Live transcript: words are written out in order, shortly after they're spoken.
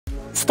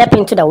Step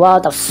into the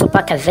world of super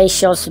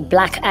curvaceous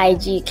black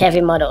IG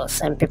curvy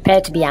models and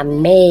prepare to be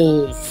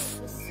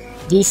amazed.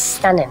 These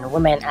stunning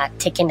women are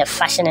taking the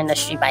fashion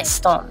industry by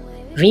storm,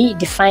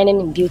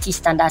 redefining beauty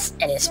standards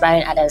and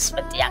inspiring others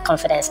with their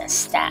confidence and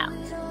style.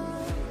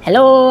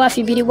 Hello,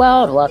 Afi Beauty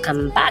World.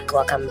 Welcome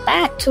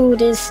back to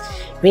this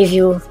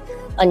review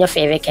on your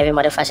favorite curvy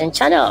model fashion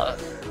channel.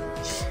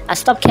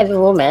 As top curvy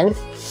women,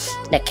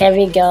 the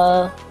curvy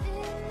girl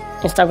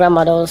Instagram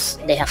models,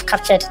 they have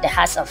captured the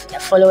hearts of their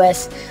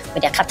followers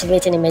with their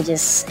captivating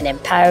images and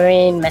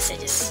empowering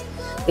messages.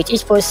 With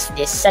each post,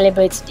 they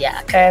celebrate their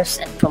curves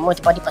and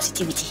promote body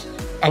positivity,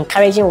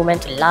 encouraging women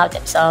to love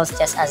themselves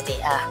just as they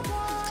are.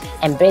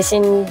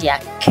 Embracing their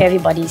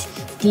curvy bodies,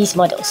 these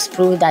models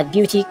prove that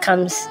beauty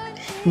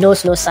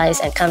knows no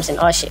size and comes in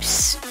all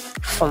shapes.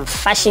 From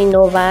Fashion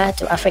Nova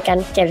to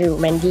African curvy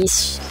women,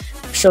 these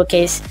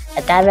showcase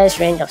a diverse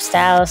range of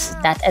styles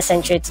that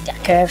accentuate their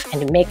curve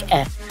and make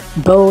a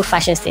bold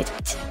fashion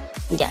statement.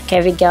 Their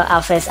curvy girl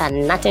outfits are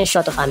nothing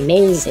short of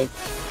amazing.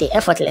 They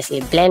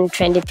effortlessly blend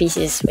trendy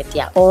pieces with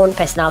their own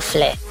personal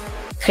flair,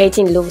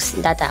 creating looks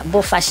that are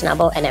both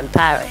fashionable and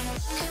empowering.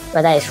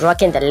 Whether it's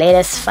rocking the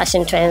latest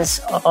fashion trends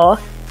or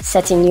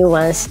setting new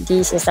ones,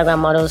 these Instagram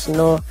models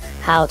know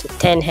how to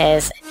turn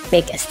heads and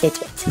make a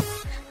statement.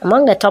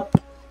 Among the top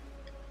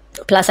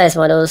plus-size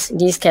models,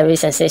 these curvy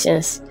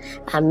sensations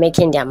are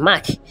making their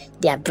mark.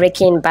 They are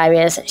breaking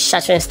barriers and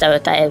shattering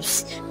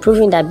stereotypes,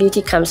 proving that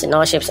beauty comes in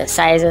all shapes and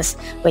sizes.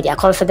 With their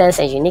confidence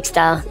and unique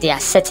style, they are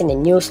setting a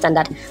new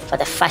standard for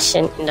the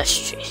fashion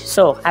industry.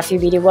 So, Afi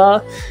Beauty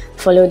World,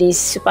 follow these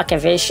super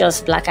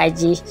curvaceous black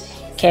IG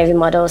curvy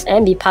models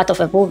and be part of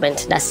a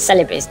movement that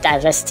celebrates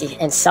diversity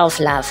and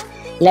self-love.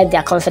 Let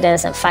their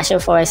confidence and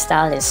fashion-forward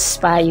style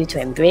inspire you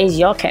to embrace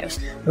your curves,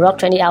 rock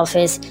trendy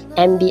outfits,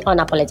 and be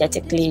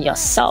unapologetically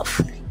yourself.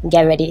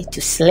 Get ready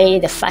to slay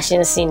the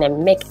fashion scene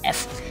and make a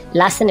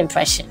lasting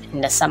impression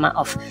in the summer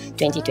of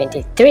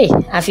 2023.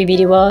 Afi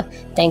Beauty World,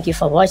 thank you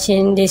for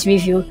watching this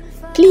review.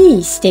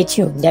 Please stay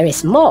tuned. There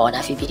is more on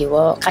Afi Beauty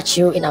World. Catch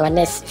you in our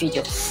next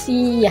video.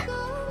 See ya.